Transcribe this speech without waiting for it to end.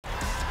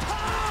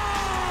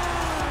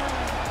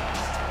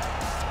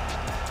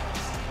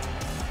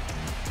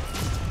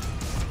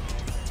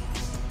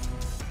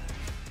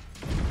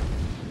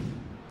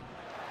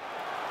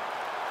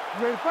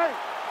ready to fight.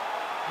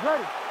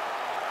 Ready.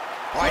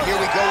 All right, here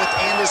we go with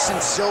Anderson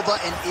Silva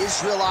and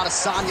Israel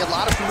Adesanya. A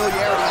lot of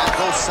familiarity on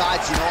both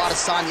sides. You know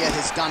Adesanya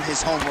has done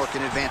his homework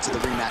in advance of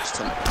the rematch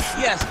tonight.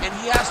 Yes, and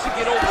he has to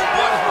get over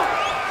one hump.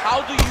 How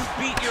do you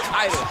beat your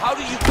idol? How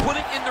do you put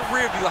it in the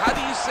rear view? How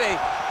do you say,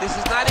 this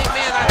is not a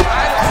man I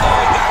don't know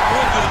he got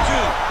real good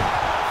too?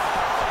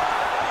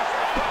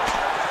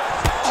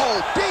 Oh,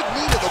 big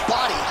knee to the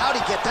body.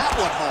 How'd he get that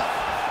one home?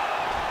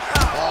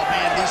 Oh,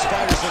 man, these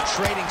fighters are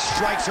trading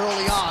strikes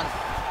early on.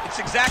 It's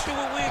exactly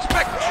what we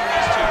expected from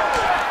these two.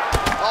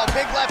 Oh,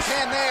 big left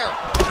hand there.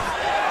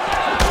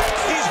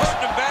 He's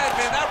hurting him bad,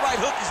 man. That right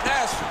hook is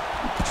nasty.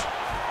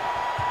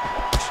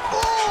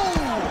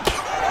 Ooh!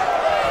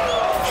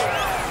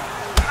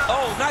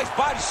 Oh, nice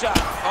body shot.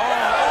 Oh,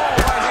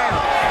 right hand.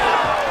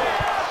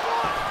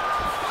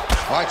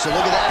 All right, so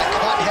look at that. A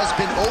cut has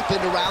been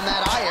opened around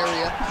that eye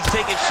area. He's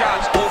taking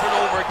shots over and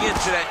over again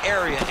to that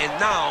area, and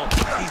now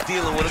he's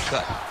dealing with a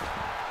cut.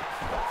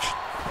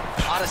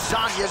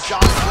 Adesanya's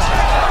got it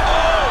blocked.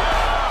 Oh!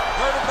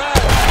 Hurt him bad.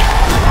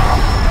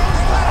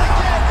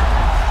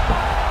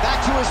 Back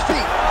to his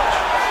feet.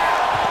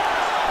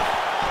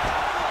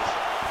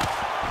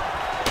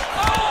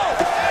 Oh!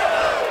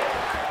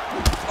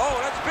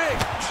 Oh, that's big.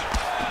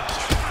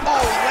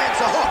 Oh, he lands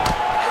a hook.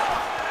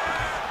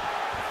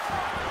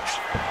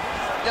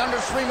 Under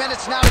 3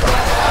 minutes now to go.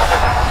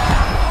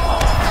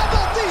 How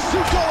about these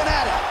two going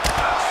at it?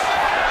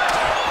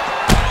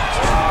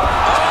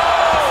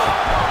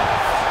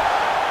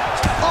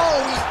 Oh,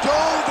 he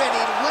dove and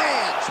he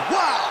lands.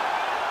 Wow.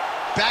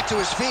 Back to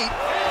his feet.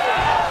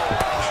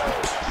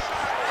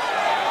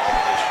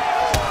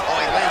 Oh,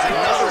 he lands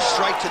another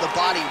strike to the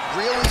body.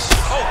 Really?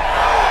 Oh!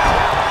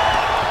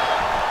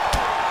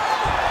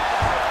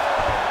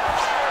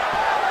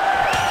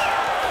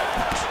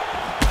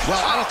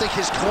 Well, I don't think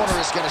his corner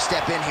is going to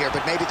step in here,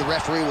 but maybe the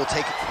referee will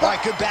take it. All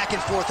right, good back and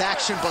forth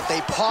action, but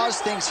they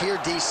pause things here,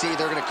 DC.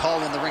 They're going to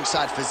call in the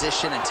ringside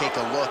physician and take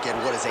a look at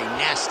what is a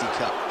nasty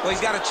cut. Well,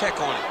 he's got to check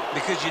on it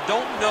because you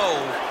don't know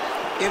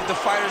if the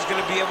fighter's going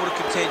to be able to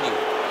continue.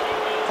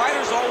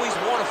 Fighters always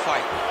want to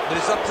fight, but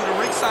it's up to the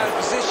ringside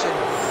physician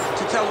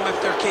to tell them if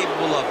they're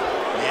capable of it.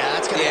 Yeah,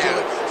 that's going to do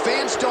it.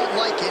 Fans don't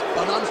like it.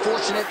 An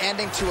unfortunate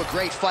ending to a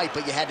great fight,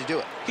 but you had to do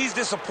it. He's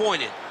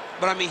disappointed,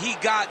 but, I mean, he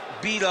got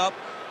beat up.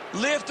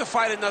 Lived to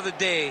fight another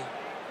day.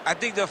 I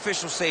think the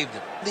official saved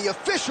him. The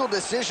official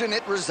decision,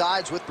 it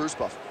resides with Bruce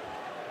Buffer.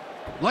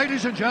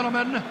 Ladies and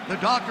gentlemen, the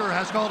doctor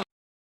has called